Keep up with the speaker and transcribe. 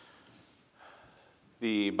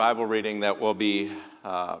The Bible reading that we'll be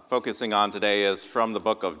focusing on today is from the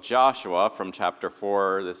book of Joshua, from chapter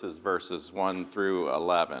 4. This is verses 1 through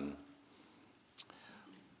 11.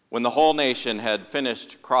 When the whole nation had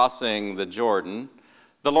finished crossing the Jordan,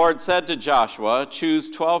 the Lord said to Joshua, "Choose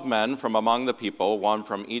 12 men from among the people, one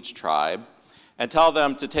from each tribe, and tell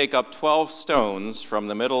them to take up 12 stones from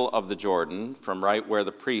the middle of the Jordan, from right where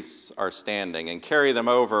the priests are standing, and carry them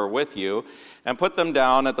over with you, and put them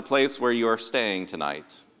down at the place where you are staying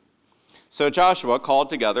tonight." So Joshua called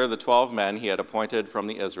together the 12 men he had appointed from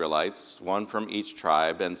the Israelites, one from each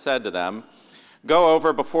tribe, and said to them, "Go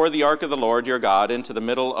over before the ark of the Lord your God into the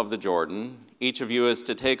middle of the Jordan. Each of you is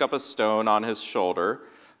to take up a stone on his shoulder,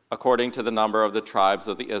 according to the number of the tribes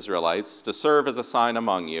of the Israelites, to serve as a sign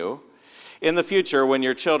among you. In the future, when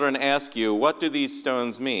your children ask you, 'What do these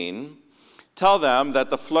stones mean?' tell them that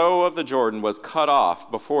the flow of the Jordan was cut off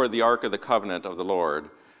before the ark of the covenant of the Lord.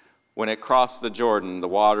 When it crossed the Jordan, the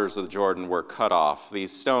waters of the Jordan were cut off.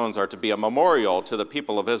 These stones are to be a memorial to the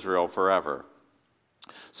people of Israel forever."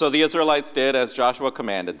 So the Israelites did as Joshua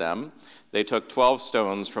commanded them. They took 12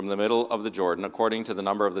 stones from the middle of the Jordan, according to the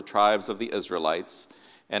number of the tribes of the Israelites,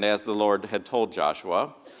 and as the Lord had told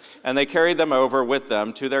Joshua. And they carried them over with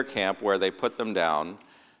them to their camp, where they put them down.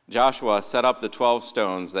 Joshua set up the 12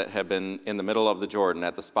 stones that had been in the middle of the Jordan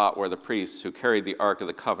at the spot where the priests who carried the Ark of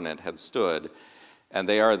the Covenant had stood, and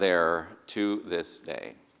they are there to this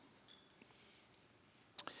day.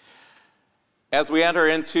 As we enter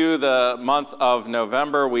into the month of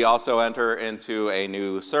November, we also enter into a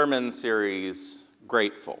new sermon series,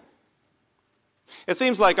 Grateful. It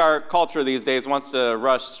seems like our culture these days wants to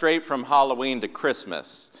rush straight from Halloween to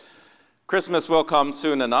Christmas. Christmas will come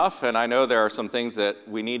soon enough, and I know there are some things that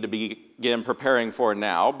we need to begin preparing for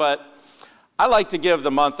now, but I like to give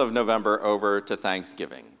the month of November over to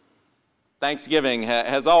Thanksgiving. Thanksgiving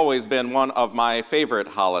has always been one of my favorite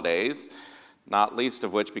holidays, not least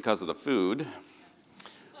of which because of the food,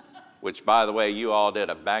 which, by the way, you all did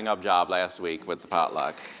a bang-up job last week with the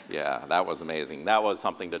potluck. Yeah, that was amazing. That was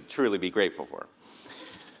something to truly be grateful for.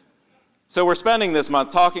 So we're spending this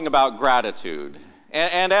month talking about gratitude.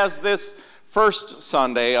 And as this first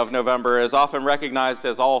Sunday of November is often recognized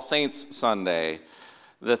as All Saints Sunday,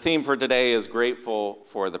 the theme for today is grateful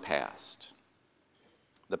for the past.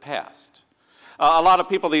 The past. A lot of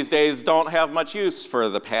people these days don't have much use for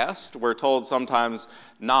the past. We're told sometimes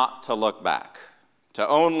not to look back, to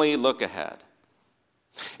only look ahead.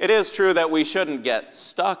 It is true that we shouldn't get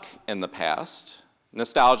stuck in the past.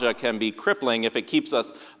 Nostalgia can be crippling if it keeps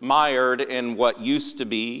us mired in what used to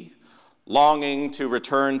be, longing to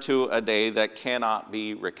return to a day that cannot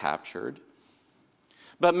be recaptured.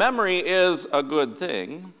 But memory is a good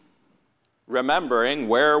thing. Remembering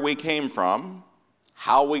where we came from,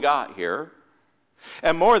 how we got here,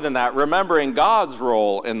 and more than that, remembering God's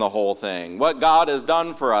role in the whole thing, what God has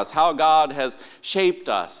done for us, how God has shaped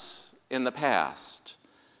us in the past.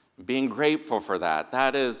 Being grateful for that,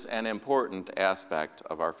 that is an important aspect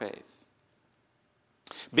of our faith.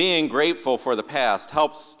 Being grateful for the past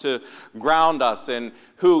helps to ground us in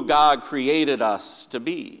who God created us to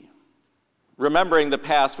be. Remembering the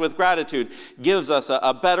past with gratitude gives us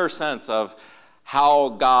a better sense of how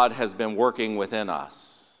God has been working within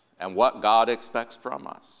us and what God expects from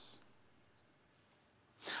us.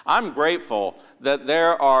 I'm grateful that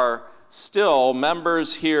there are still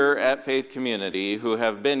members here at Faith Community who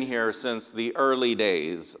have been here since the early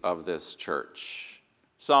days of this church,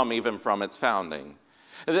 some even from its founding.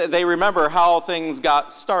 They remember how things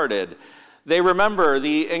got started. They remember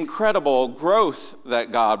the incredible growth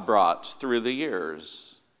that God brought through the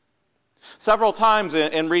years. Several times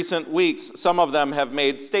in recent weeks, some of them have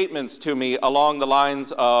made statements to me along the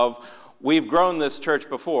lines of, "We've grown this church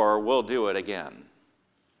before, we'll do it again."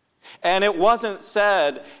 And it wasn't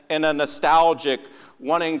said in a nostalgic,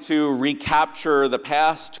 wanting to recapture the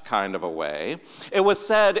past kind of a way. It was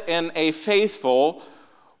said in a faithful,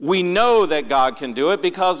 "We know that God can do it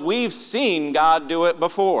because we've seen God do it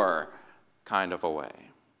before," kind of a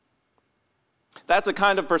way. That's a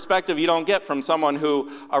kind of perspective you don't get from someone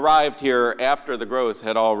who arrived here after the growth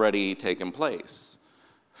had already taken place.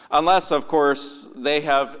 Unless, of course, they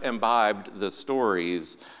have imbibed the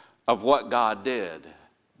stories of what God did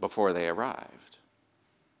before they arrived.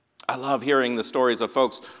 I love hearing the stories of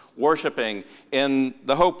folks worshiping in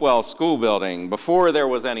the Hopewell School building before there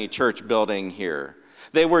was any church building here.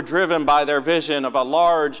 They were driven by their vision of a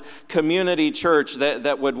large community church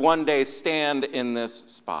that would one day stand in this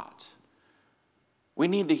spot. We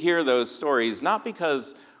need to hear those stories, not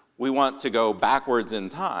because we want to go backwards in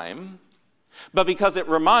time, but because it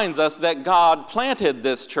reminds us that God planted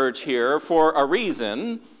this church here for a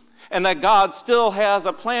reason, and that God still has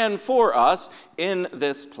a plan for us in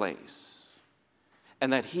this place,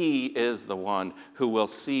 and that he is the one who will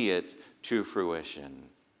see it to fruition.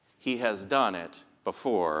 He has done it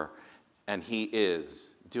before, and he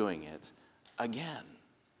is doing it again.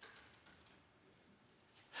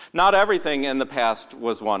 Not everything in the past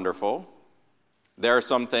was wonderful. There are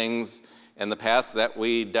some things in the past that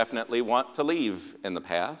we definitely want to leave in the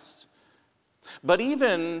past. But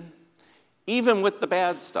even with the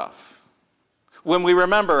bad stuff, when we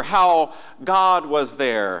remember how God was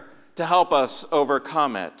there to help us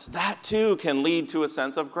overcome it, that too can lead to a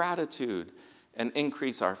sense of gratitude and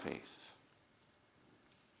increase our faith.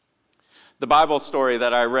 The Bible story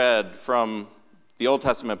that I read from the Old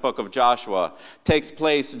Testament book of Joshua takes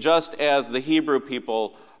place just as the Hebrew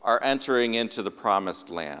people are entering into the promised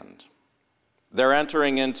land. They're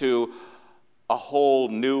entering into a whole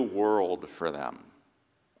new world for them.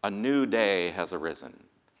 A new day has arisen.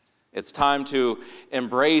 It's time to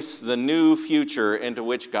embrace the new future into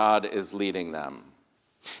which God is leading them.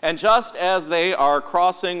 And just as they are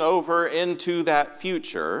crossing over into that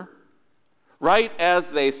future, right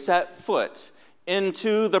as they set foot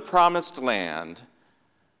into the promised land,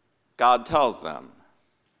 God tells them,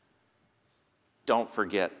 don't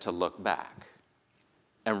forget to look back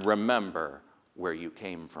and remember where you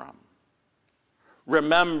came from.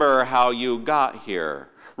 Remember how you got here.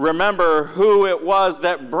 Remember who it was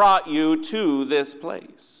that brought you to this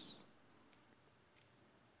place.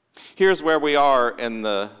 Here's where we are in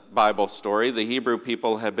the Bible story. The Hebrew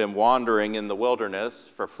people had been wandering in the wilderness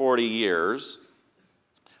for 40 years.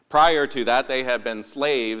 Prior to that, they had been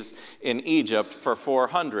slaves in Egypt for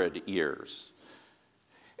 400 years.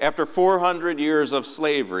 After 400 years of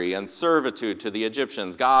slavery and servitude to the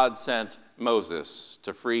Egyptians, God sent Moses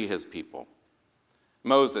to free his people.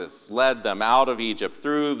 Moses led them out of Egypt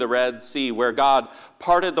through the Red Sea, where God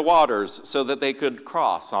parted the waters so that they could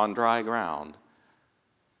cross on dry ground.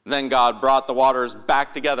 Then God brought the waters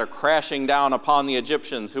back together, crashing down upon the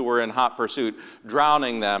Egyptians who were in hot pursuit,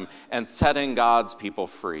 drowning them and setting God's people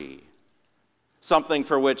free, something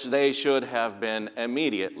for which they should have been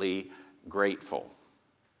immediately grateful.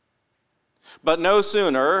 But no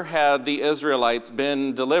sooner had the Israelites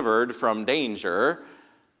been delivered from danger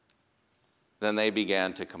than they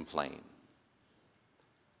began to complain.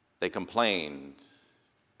 They complained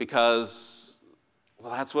because,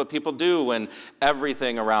 well, that's what people do when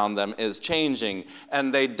everything around them is changing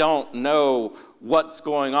and they don't know what's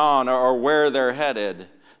going on or where they're headed.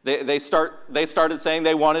 They started saying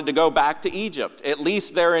they wanted to go back to Egypt. At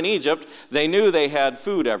least there in Egypt, they knew they had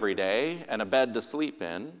food every day and a bed to sleep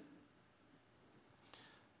in.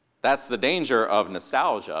 That's the danger of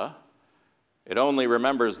nostalgia. It only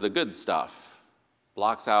remembers the good stuff,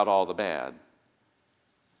 blocks out all the bad.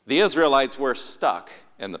 The Israelites were stuck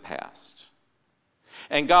in the past,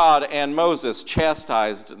 and God and Moses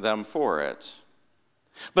chastised them for it.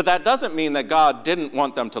 But that doesn't mean that God didn't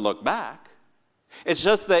want them to look back. It's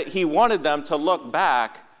just that he wanted them to look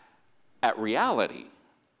back at reality,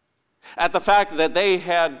 at the fact that they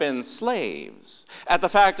had been slaves, at the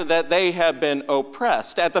fact that they had been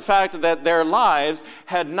oppressed, at the fact that their lives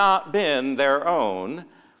had not been their own.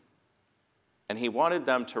 And he wanted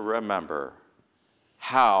them to remember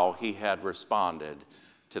how he had responded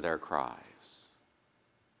to their cries.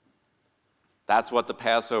 That's what the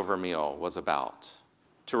Passover meal was about,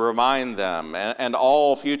 to remind them and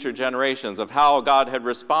all future generations of how God had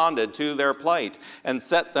responded to their plight and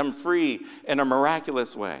set them free in a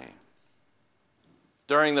miraculous way.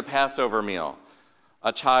 During the Passover meal,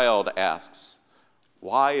 a child asks,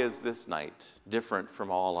 "Why is this night different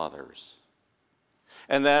from all others?"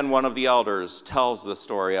 And then one of the elders tells the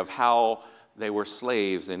story of how they were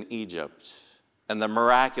slaves in Egypt and the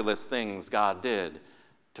miraculous things God did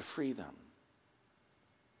to free them.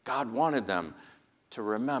 God wanted them to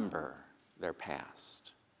remember their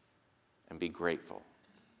past and be grateful.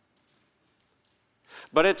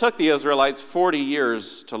 But it took the Israelites 40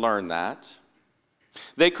 years to learn that.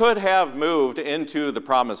 They could have moved into the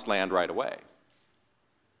promised land right away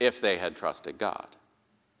if they had trusted God.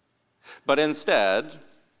 But instead,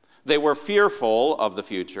 they were fearful of the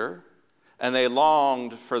future, and they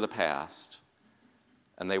longed for the past,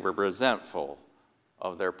 and they were resentful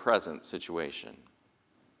of their present situation.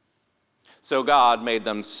 So God made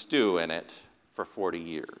them stew in it for 40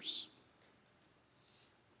 years.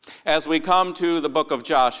 As we come to the book of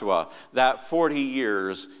Joshua, that 40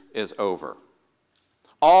 years is over.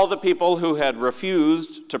 All the people who had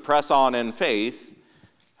refused to press on in faith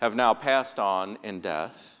have now passed on in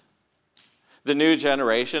death. The new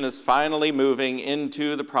generation is finally moving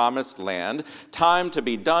into the promised land. Time to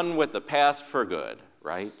be done with the past for good,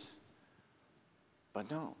 right? But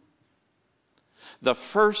no. The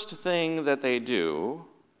first thing that they do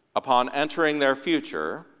upon entering their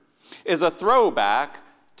future is a throwback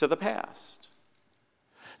to the past.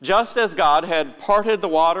 Just as God had parted the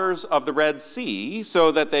waters of the Red Sea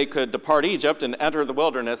so that they could depart Egypt and enter the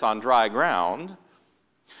wilderness on dry ground,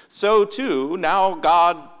 so too now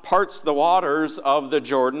God parts the waters of the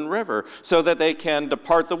Jordan River so that they can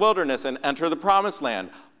depart the wilderness and enter the promised land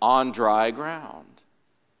on dry ground.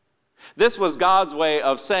 This was God's way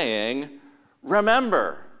of saying,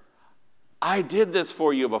 remember, I did this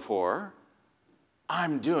for you before.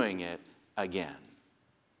 I'm doing it again.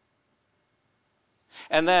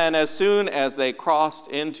 And then as soon as they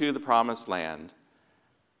crossed into the promised land,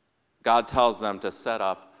 God tells them to set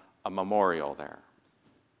up a memorial there.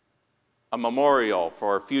 A memorial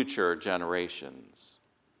for future generations.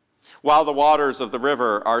 While the waters of the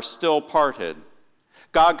river are still parted,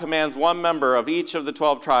 God commands one member of each of the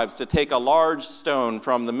 12 tribes to take a large stone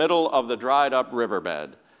from the middle of the dried up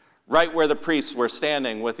riverbed, right where the priests were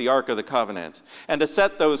standing with the Ark of the Covenant, and to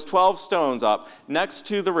set those 12 stones up next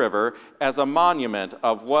to the river as a monument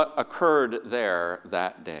of what occurred there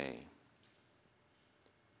that day.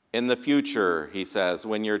 In the future, he says,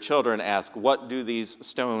 when your children ask, what do these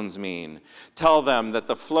stones mean? Tell them that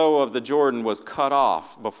the flow of the Jordan was cut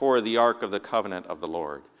off before the Ark of the Covenant of the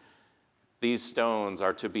Lord. These stones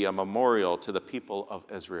are to be a memorial to the people of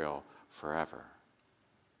Israel forever.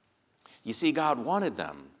 You see, God wanted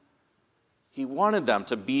them. He wanted them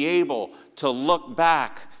to be able to look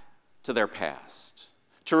back to their past,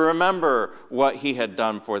 to remember what he had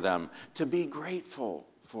done for them, to be grateful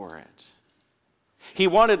for it. He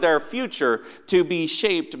wanted their future to be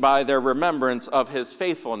shaped by their remembrance of his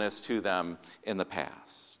faithfulness to them in the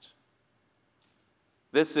past.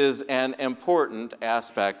 This is an important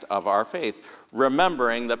aspect of our faith,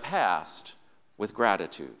 remembering the past with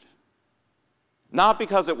gratitude. Not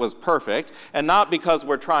because it was perfect, and not because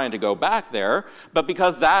we're trying to go back there, but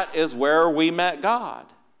because that is where we met God.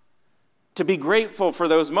 To be grateful for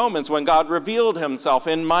those moments when God revealed himself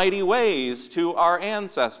in mighty ways to our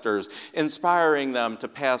ancestors, inspiring them to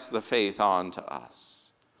pass the faith on to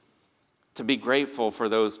us. To be grateful for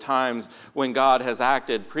those times when God has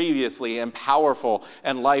acted previously in powerful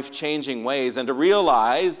and life-changing ways, and to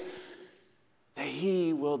realize that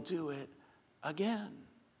he will do it again.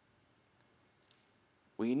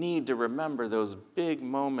 We need to remember those big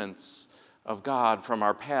moments of God from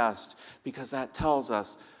our past because that tells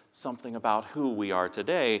us something about who we are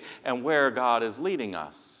today and where God is leading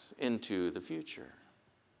us into the future.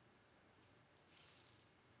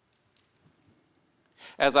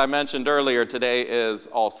 As I mentioned earlier, today is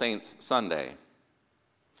All Saints Sunday.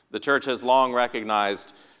 The church has long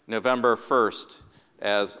recognized November 1st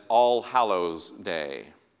as All Hallows Day,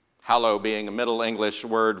 hallow being a Middle English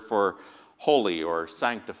word for holy or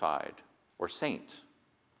sanctified or saint.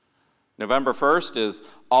 November 1st is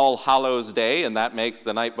All Hallows Day, and that makes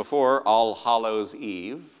the night before All Hallows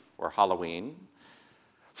Eve or Halloween.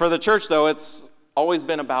 For the church, though, it's always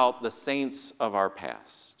been about the saints of our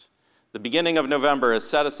past. The beginning of November is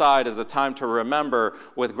set aside as a time to remember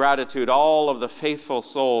with gratitude all of the faithful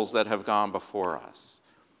souls that have gone before us.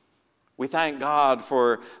 We thank God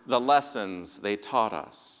for the lessons they taught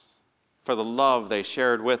us, for the love they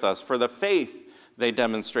shared with us, for the faith they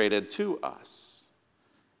demonstrated to us.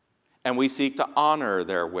 And we seek to honor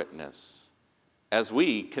their witness as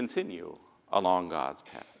we continue along God's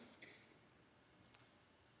path.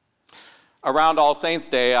 Around All Saints'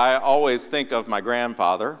 Day, I always think of my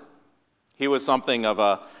grandfather. He was something of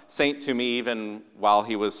a saint to me even while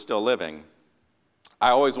he was still living. I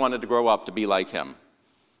always wanted to grow up to be like him.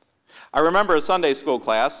 I remember a Sunday school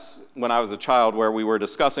class when I was a child where we were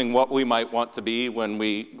discussing what we might want to be when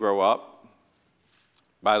we grow up.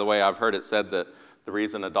 By the way, I've heard it said that the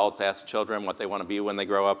reason adults ask children what they want to be when they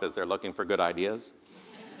grow up is they're looking for good ideas.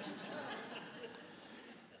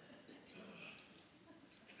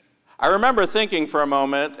 I remember thinking for a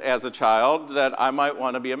moment as a child that I might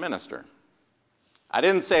want to be a minister. I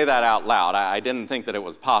didn't say that out loud. I didn't think that it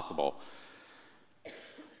was possible.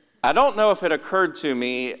 I don't know if it occurred to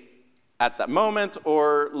me at that moment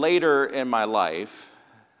or later in my life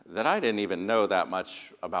that I didn't even know that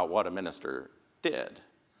much about what a minister did.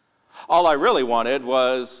 All I really wanted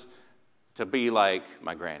was to be like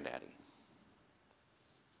my granddaddy.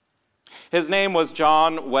 His name was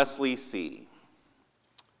John Wesley C.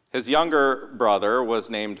 His younger brother was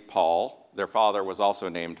named Paul. Their father was also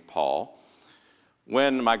named Paul.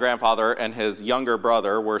 When my grandfather and his younger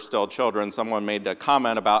brother were still children, someone made a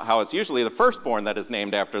comment about how it's usually the firstborn that is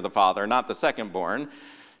named after the father, not the secondborn,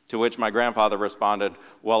 To which my grandfather responded,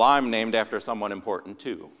 "Well, I'm named after someone important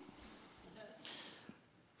too."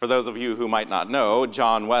 For those of you who might not know,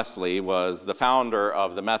 John Wesley was the founder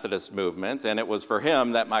of the Methodist movement, and it was for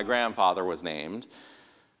him that my grandfather was named.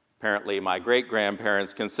 Apparently, my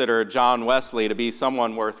great-grandparents considered John Wesley to be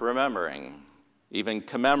someone worth remembering, even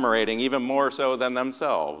commemorating, even more so than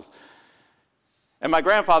themselves. And my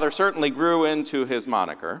grandfather certainly grew into his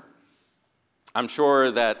moniker. I'm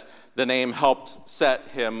sure that the name helped set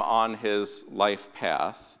him on his life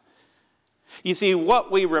path. You see, what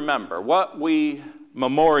we remember, what we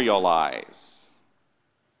memorialize,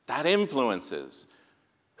 that influences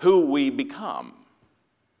who we become.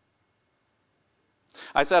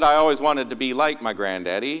 I said I always wanted to be like my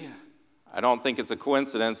granddaddy. I don't think it's a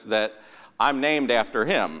coincidence that I'm named after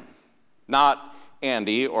him. Not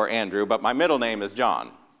Andy or Andrew, but my middle name is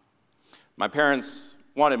John. My parents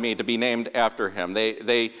wanted me to be named after him.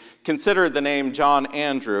 They considered the name John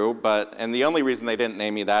Andrew, and the only reason they didn't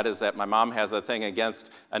name me that is that my mom has a thing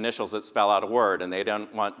against initials that spell out a word, and they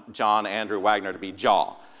don't want John Andrew Wagner to be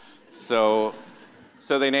Jaw. So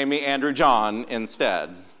they named me Andrew John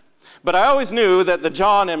instead. But I always knew that the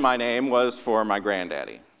John in my name was for my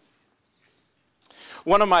granddaddy.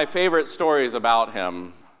 One of my favorite stories about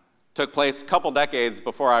him took place a couple decades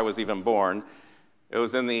before I was even born. It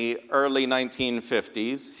was in the early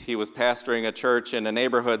 1950s. He was pastoring a church in a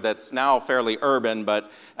neighborhood that's now fairly urban, but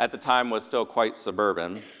at the time was still quite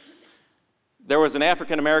suburban. There was an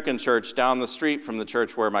African-American church down the street from the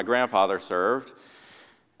church where my grandfather served,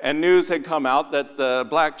 and news had come out that the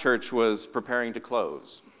black church was preparing to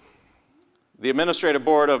close. The administrative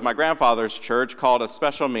board of my grandfather's church called a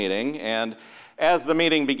special meeting, and as the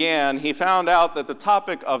meeting began, he found out that the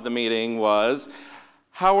topic of the meeting was,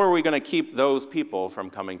 how are we going to keep those people from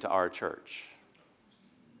coming to our church?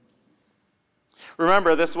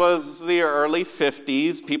 Remember, this was the early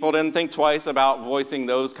 50s. People didn't think twice about voicing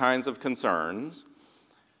those kinds of concerns.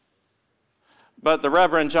 But the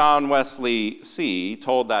Reverend John Wesley C.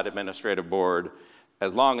 told that administrative board,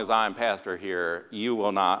 as long as I'm pastor here, you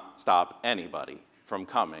will not stop anybody from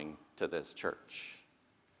coming to this church.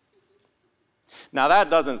 Now, that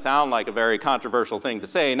doesn't sound like a very controversial thing to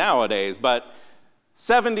say nowadays, but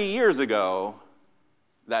 70 years ago,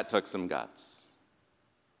 that took some guts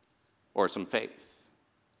or some faith.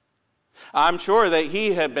 I'm sure that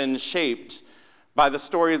he had been shaped by the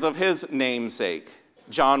stories of his namesake,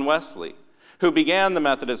 John Wesley, who began the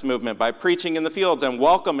Methodist movement by preaching in the fields and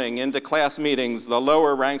welcoming into class meetings the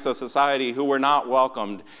lower ranks of society who were not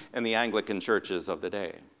welcomed in the Anglican churches of the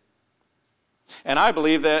day. And I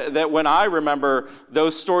believe that when I remember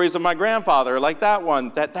those stories of my grandfather, like that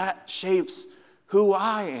one, that shapes who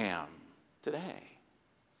I am today.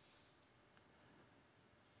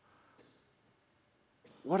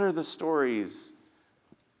 What are the stories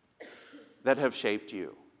that have shaped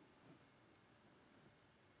you?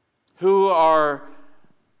 Who are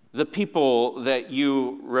the people that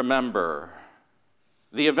you remember?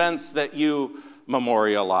 The events that you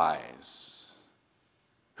memorialize?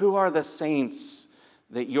 Who are the saints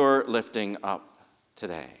that you're lifting up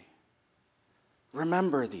today?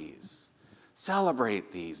 Remember these.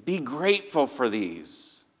 Celebrate these. Be grateful for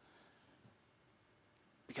these.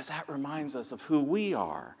 Because that reminds us of who we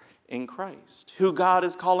are in Christ, who God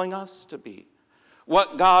is calling us to be,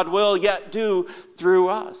 what God will yet do through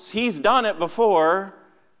us. He's done it before.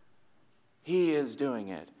 He is doing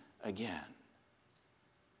it again.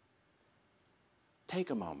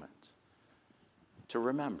 Take a moment to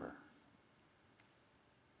remember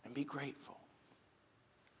and be grateful.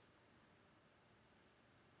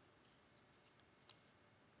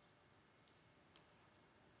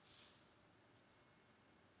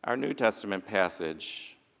 Our New Testament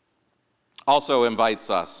passage also invites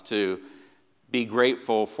us to be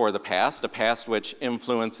grateful for the past, a past which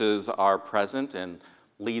influences our present and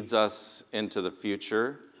leads us into the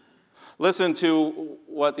future. Listen to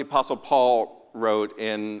what the Apostle Paul wrote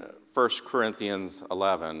in 1 Corinthians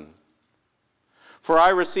 11. For I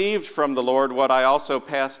received from the Lord what I also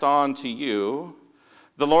passed on to you.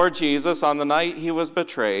 The Lord Jesus, on the night he was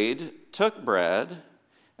betrayed, took bread,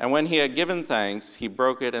 and when he had given thanks, he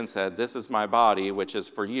broke it and said, "This is my body, which is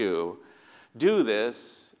for you. Do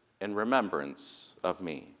this in remembrance of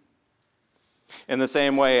me." In the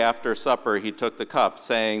same way, after supper, he took the cup,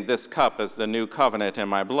 saying, "This cup is the new covenant in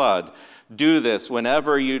my blood. Do this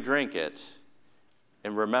whenever you drink it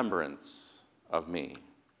in remembrance of me."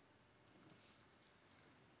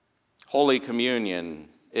 Holy Communion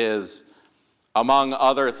is, among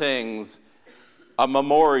other things, a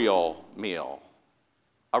memorial meal,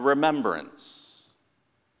 a remembrance.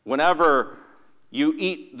 Whenever you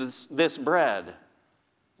eat this bread,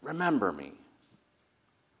 remember me.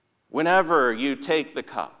 Whenever you take the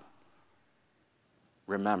cup,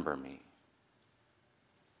 remember me.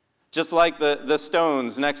 Just like the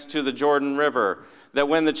stones next to the Jordan River, that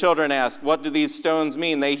when the children ask, what do these stones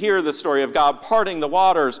mean? They hear the story of God parting the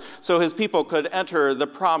waters so his people could enter the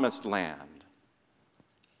promised land.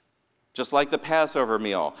 Just like the Passover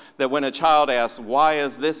meal, that when a child asks, why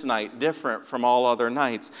is this night different from all other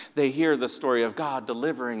nights? They hear the story of God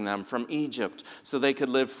delivering them from Egypt so they could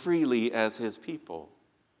live freely as his people.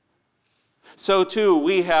 So too,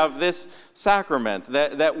 we have this sacrament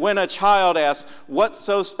that when a child asks, what's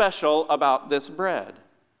so special about this bread?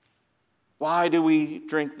 Why do we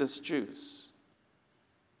drink this juice?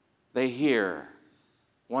 They hear,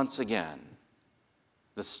 once again,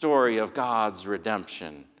 the story of God's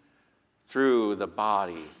redemption through the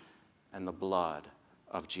body and the blood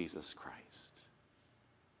of Jesus Christ.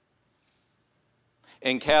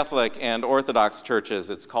 In Catholic and Orthodox churches,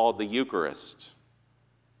 it's called the Eucharist.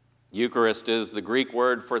 Eucharist is the Greek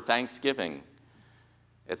word for thanksgiving.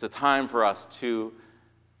 It's a time for us to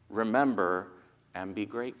remember and be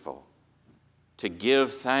grateful, to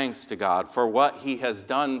give thanks to God for what he has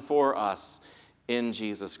done for us in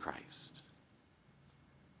Jesus Christ.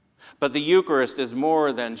 But the Eucharist is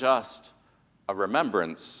more than just a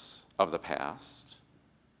remembrance of the past,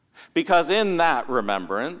 because in that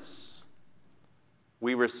remembrance,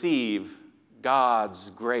 we receive God's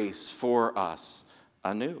grace for us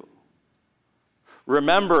anew.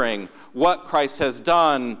 Remembering what Christ has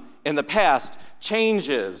done in the past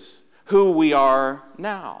changes who we are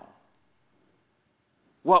now.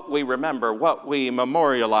 What we remember, what we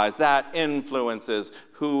memorialize, that influences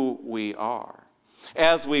who we are.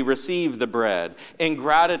 As we receive the bread, in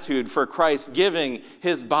gratitude for Christ giving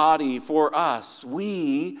his body for us,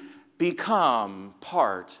 we become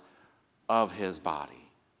part of his body.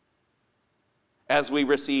 As we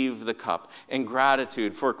receive the cup, in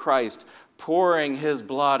gratitude for Christ pouring his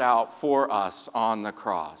blood out for us on the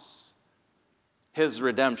cross, his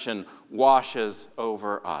redemption washes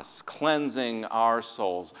over us, cleansing our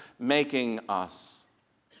souls, making us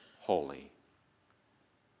holy.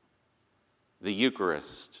 The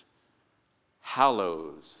Eucharist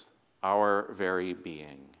hallows our very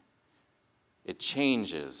being. It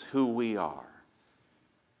changes who we are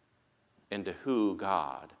into who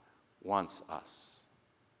God wants us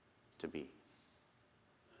to be.